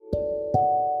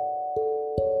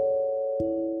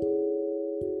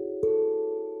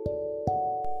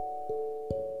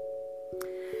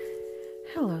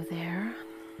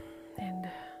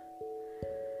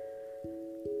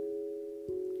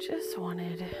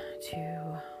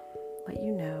to let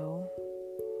you know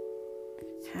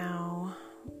how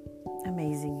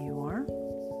amazing you are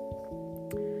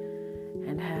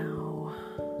and how,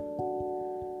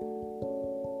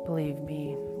 believe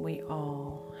me, we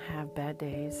all have bad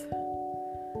days.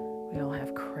 We all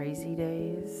have crazy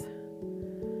days.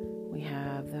 We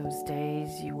have those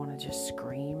days you want to just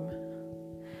scream.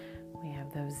 We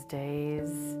have those days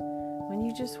when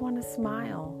you just want to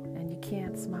smile and you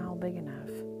can't smile big enough.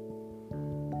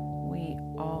 We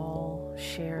all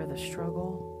share the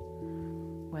struggle,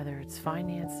 whether it's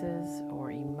finances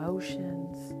or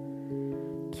emotions,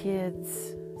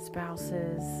 kids,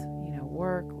 spouses,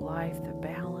 work, life, the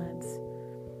balance.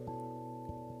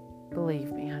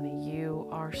 Believe me, honey, you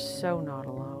are so not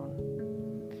alone.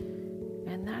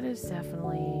 And that is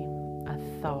definitely a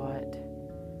thought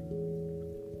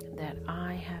that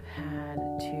I have had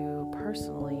to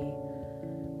personally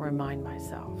remind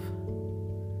myself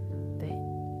that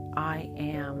I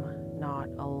am not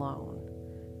alone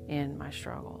in my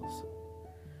struggles.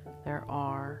 There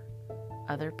are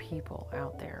other people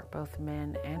out there, both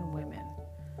men and women.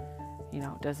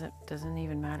 Doesn't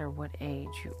even matter what age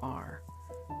you are,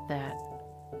 that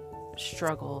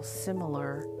struggle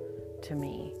similar to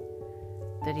me,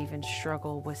 that even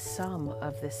struggle with some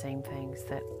of the same things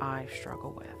that I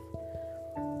struggle with.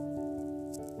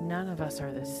 None of us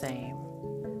are the same,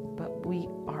 but we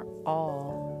are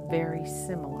all very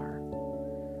similar.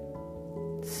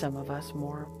 Some of us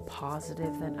more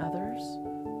positive than others.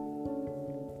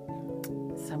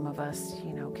 Some of us,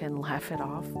 can laugh it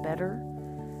off better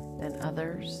than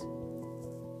others.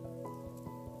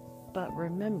 But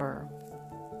remember,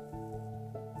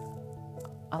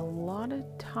 a lot of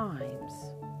times,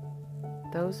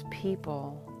 those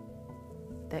people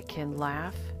that can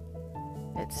laugh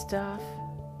at stuff,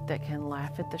 that can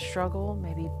laugh at the struggle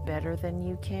maybe better than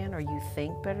you can, or you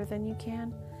think better than you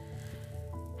can,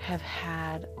 have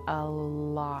had a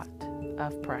lot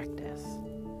of practice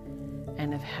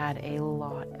and have had a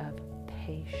lot of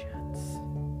patience.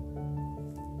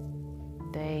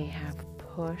 They have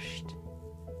pushed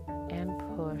and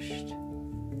pushed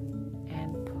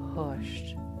and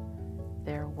pushed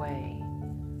their way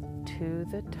to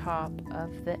the top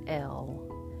of the L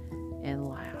in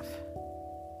laugh.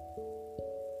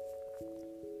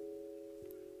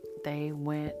 They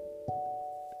went,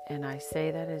 and I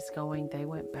say that as going, they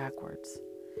went backwards.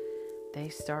 They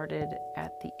started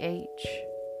at the H,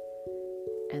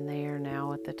 and they are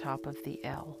now at the top of the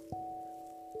L.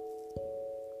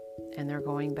 And they're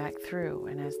going back through,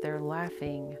 and as they're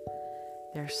laughing,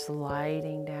 they're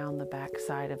sliding down the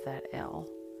backside of that L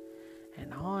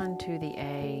and on to the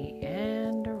A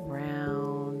and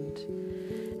around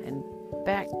and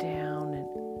back down and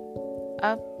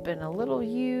up and a little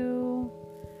U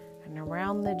and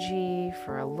around the G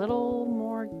for a little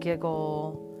more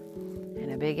giggle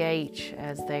and a big H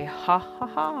as they ha ha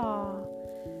ha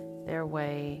their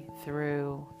way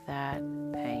through that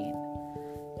pain,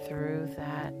 through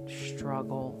that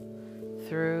struggle,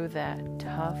 through that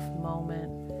tough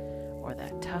moment or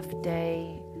that tough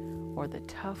day or the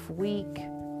tough week,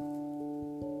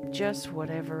 just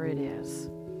whatever it is.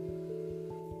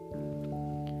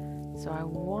 So I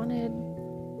wanted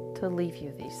to leave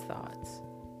you these thoughts.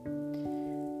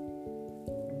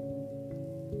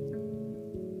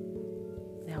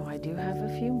 Now I do have a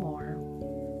few more.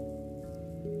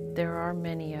 There are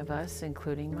many of us,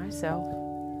 including myself,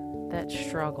 that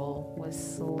struggle with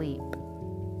sleep.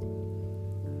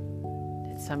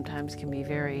 It sometimes can be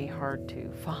very hard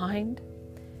to find.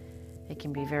 It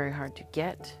can be very hard to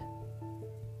get.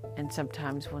 And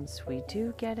sometimes once we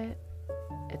do get it,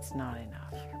 it's not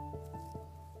enough.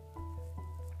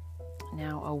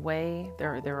 Now,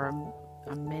 there are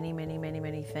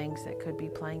many things that could be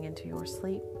playing into your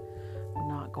sleep. I'm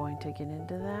not going to get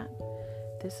into that.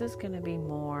 This is going to be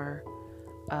more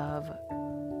of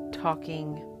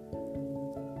talking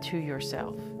to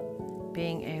yourself,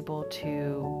 being able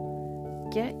to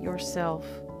get yourself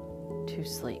to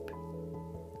sleep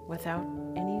without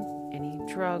any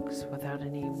drugs, without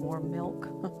any warm milk,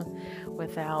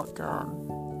 without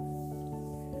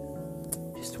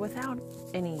just without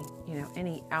any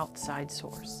outside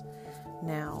source.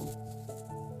 Now,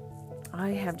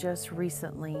 I have just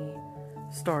recently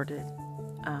started,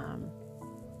 and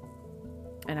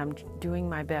I'm doing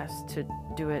my best to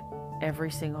do it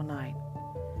every single night.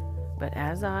 But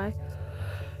as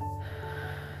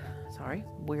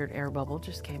weird air bubble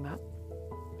just came up.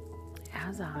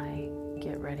 As I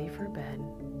get ready for bed,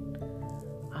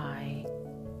 I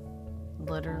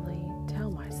literally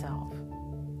tell myself,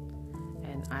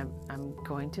 and I'm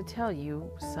going to tell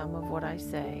you some of what I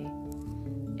say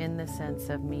in the sense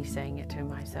of me saying it to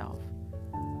myself,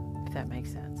 if that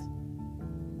makes sense.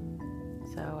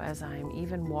 So as I'm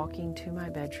even walking to my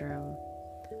bedroom,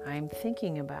 I'm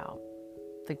thinking about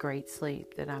the great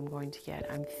sleep that I'm going to get.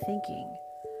 I'm thinking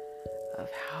of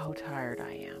how tired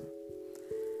I am.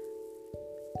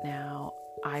 Now,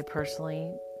 I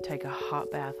personally take a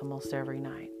hot bath almost every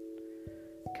night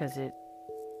because it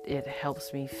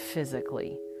helps me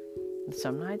physically. And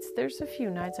some nights, there's a few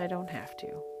nights I don't have to,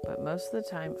 but most of the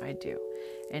time I do.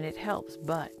 And it helps,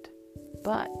 but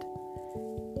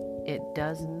it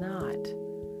does not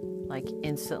like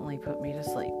instantly put me to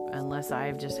sleep unless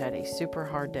I've just had a super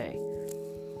hard day.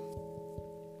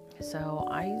 So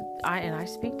I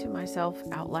speak to myself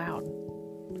out loud.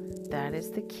 That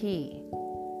is the key,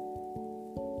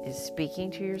 is speaking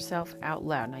to yourself out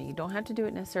loud. Now, you don't have to do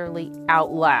it necessarily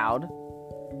out loud.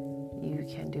 You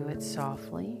can do it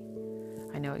softly.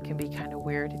 I know it can be kind of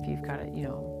weird if you've got it,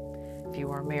 if you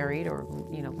are married or,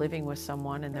 living with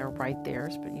someone and they're right there,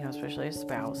 but, especially a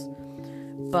spouse.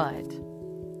 But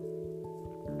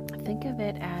think of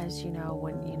it as,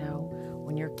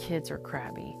 when your kids are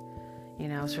crabby,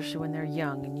 especially when they're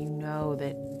young and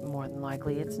that more than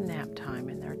likely it's nap time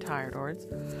and they're tired or it's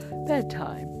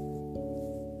bedtime.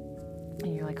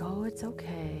 And you're like, oh, it's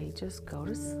okay. Just go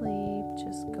to sleep.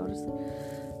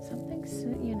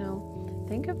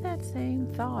 Think of that same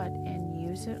thought and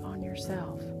use it on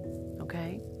yourself.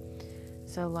 Okay?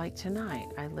 So like tonight,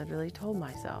 I literally told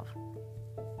myself,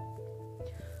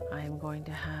 I am going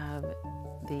to have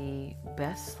the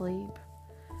best sleep.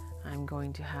 I'm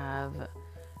going to have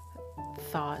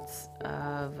thoughts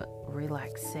of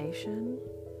relaxation.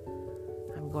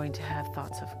 I'm going to have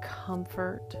thoughts of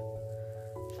comfort,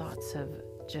 thoughts of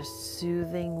just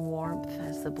soothing warmth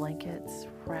as the blankets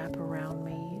wrap around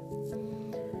me.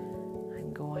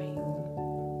 I'm going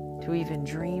to even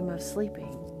dream of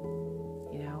sleeping,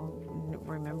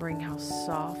 remembering how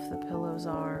soft the pillows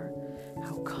are,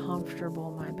 how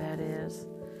comfortable my bed is.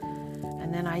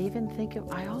 And then I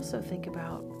also think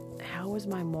about, how is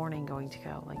my morning going to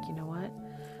go? Like, you know what?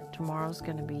 Tomorrow's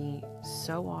going to be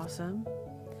so awesome.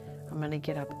 I'm going to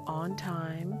get up on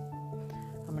time.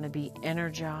 I'm going to be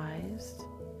energized.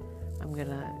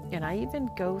 And I even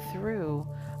go through,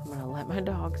 I'm going to let my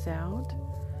dogs out.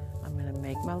 I'm going to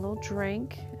make my little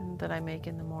drink that I make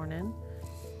in the morning.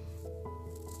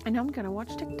 And I'm going to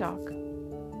watch TikTok.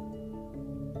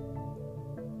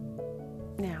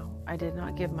 Now, I did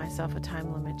not give myself a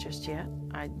time limit just yet.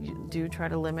 I do try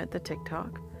to limit the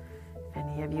TikTok.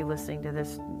 Any of you listening to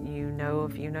this,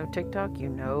 if you know TikTok, you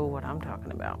know what I'm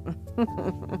talking about.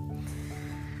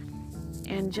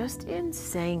 And just in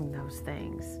saying those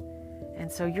things,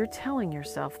 and so you're telling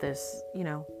yourself this,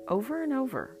 over and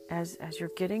over as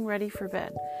you're getting ready for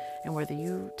bed. And whether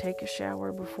you take a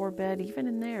shower before bed, even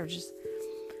in there, just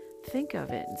think of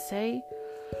it and say,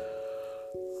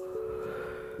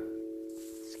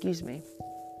 excuse me,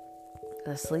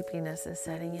 the sleepiness is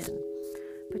setting in.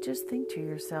 But just think to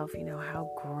yourself, how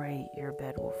great your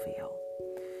bed will feel.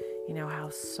 How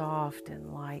soft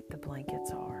and light the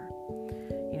blankets are.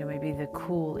 Maybe the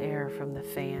cool air from the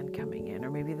fan coming in, or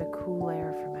maybe the cool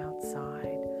air from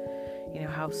outside.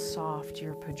 How soft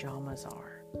your pajamas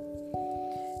are.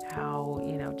 How,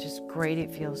 just great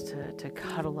it feels to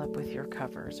cuddle up with your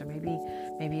covers. Or maybe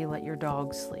you let your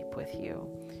dog sleep with you.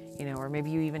 Or maybe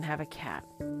you even have a cat,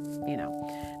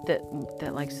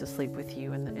 that likes to sleep with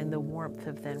you, and the warmth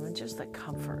of them, and just the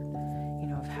comfort,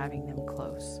 of having them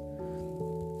close,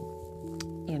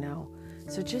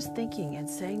 So just thinking and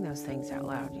saying those things out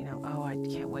loud, oh, I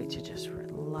can't wait to just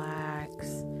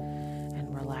relax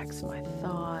my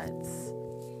thoughts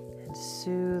and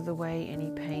soothe away any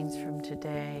pains from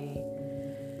today.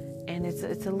 And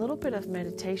it's a little bit of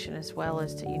meditation as well,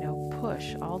 as to,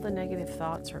 push. All the negative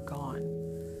thoughts are gone.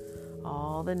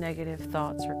 All the negative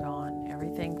thoughts are gone.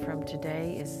 Everything from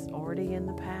today is already in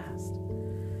the past.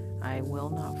 I will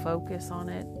not focus on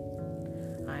it.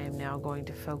 I am now going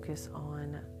to focus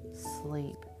on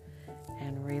sleep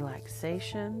and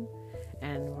relaxation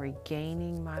and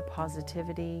regaining my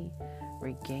positivity,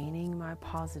 regaining my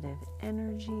positive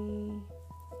energy,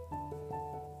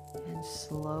 and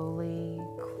slowly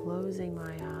closing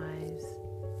my eyes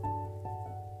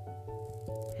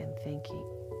and thinking.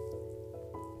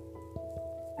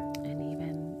 And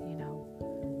even,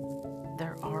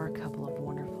 there are a couple of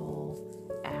wonderful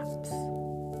apps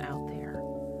out there.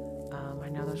 I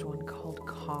know there's one called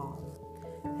Calm.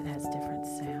 It has different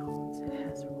sounds. It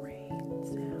has rain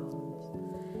sounds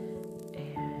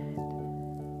and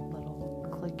little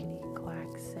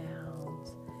clickety-clack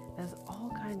sounds. There's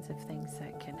all kinds of things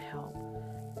that can help.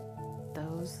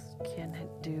 Those can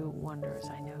do wonders.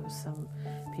 I know some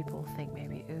people think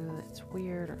maybe, ooh, that's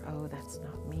weird, or oh, that's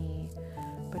not me,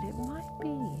 but it might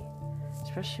be,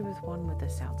 especially with one with the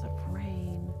sounds of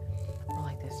rain or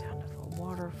like the sound of a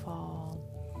waterfall.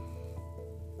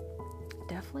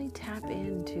 Definitely tap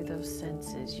into those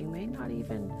senses. You may not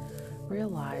even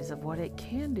realize of what it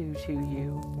can do to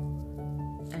you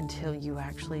until you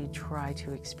actually try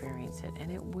to experience it.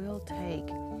 And it will take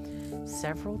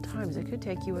several times. It could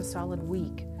take you a solid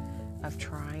week of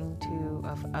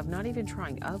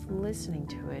listening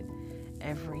to it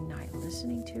every night,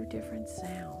 listening to different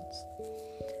sounds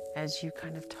as you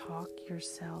kind of talk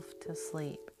yourself to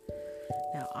sleep.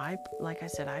 Now, like I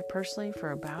said, I personally,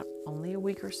 for about only a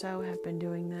week or so, have been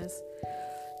doing this,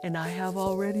 and I have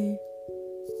already,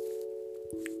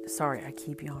 sorry, I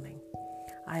keep yawning.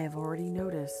 I have already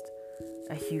noticed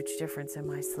a huge difference in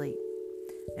my sleep.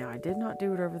 Now, I did not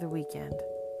do it over the weekend,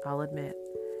 I'll admit,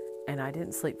 and I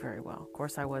didn't sleep very well. Of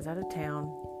course, I was out of town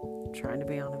trying to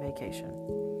be on a vacation.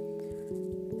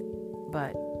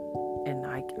 And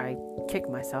I kicked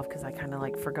myself because I kind of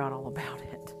like forgot all about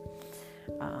it.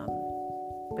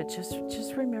 But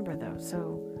just remember though,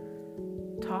 so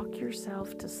talk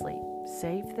yourself to sleep.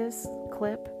 Save this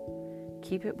clip,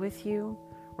 keep it with you,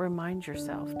 remind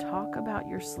yourself, talk about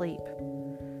your sleep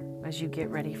as you get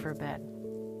ready for bed.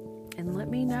 And let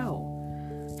me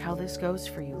know how this goes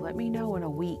for you. Let me know in a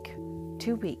week,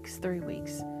 2 weeks, 3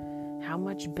 weeks, how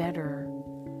much better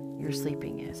your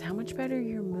sleeping is, how much better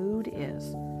your mood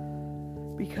is.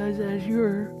 Because as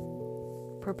you're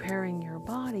preparing your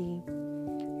body,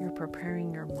 you're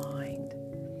preparing your mind.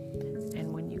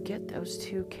 And when you get those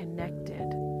two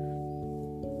connected,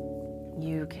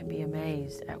 you can be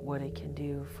amazed at what it can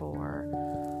do for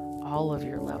all of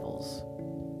your levels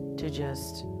to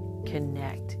just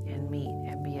connect and meet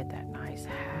and be at that nice,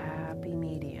 happy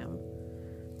medium.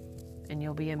 And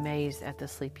you'll be amazed at the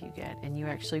sleep you get. And you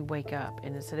actually wake up,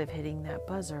 and instead of hitting that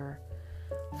buzzer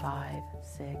 5,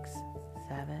 6,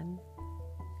 7,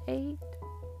 8,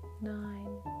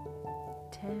 9,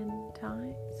 10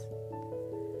 times,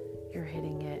 you're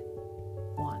hitting it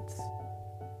once,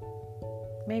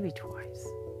 maybe twice,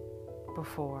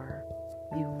 before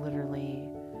you literally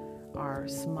are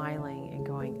smiling and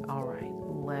going, all right,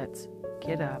 let's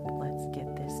get up, let's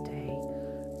get this day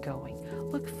going.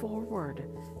 Look forward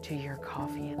to your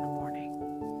coffee in the morning.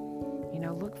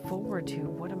 Look forward to,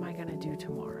 what am I going to do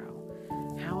tomorrow?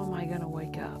 How am I going to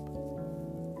wake up?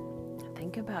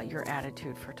 Think about your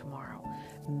attitude for tomorrow.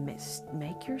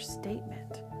 Make your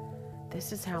statement.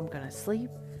 This is how I'm going to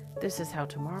sleep. This is how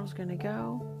tomorrow's going to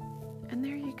go. And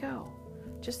there you go.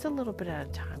 Just a little bit at a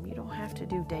time. You don't have to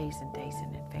do days and days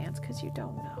in advance because you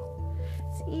don't know.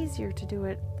 It's easier to do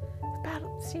it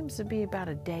seems to be about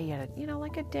a day at a,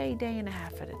 like a day and a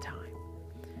half at a time.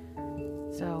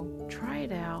 So try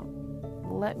it out.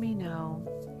 Let me know.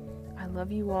 I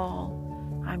love you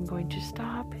all. I'm going to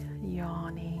stop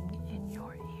yawning in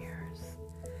your ears,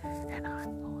 and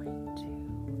I'm going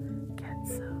to get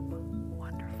some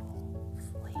wonderful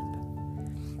sleep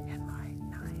in my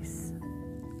nice,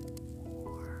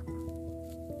 warm,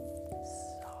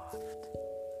 soft,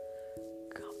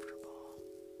 comfortable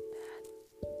bed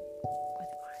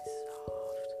with my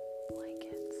soft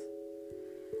blankets,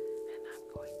 and I'm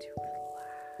going to relax.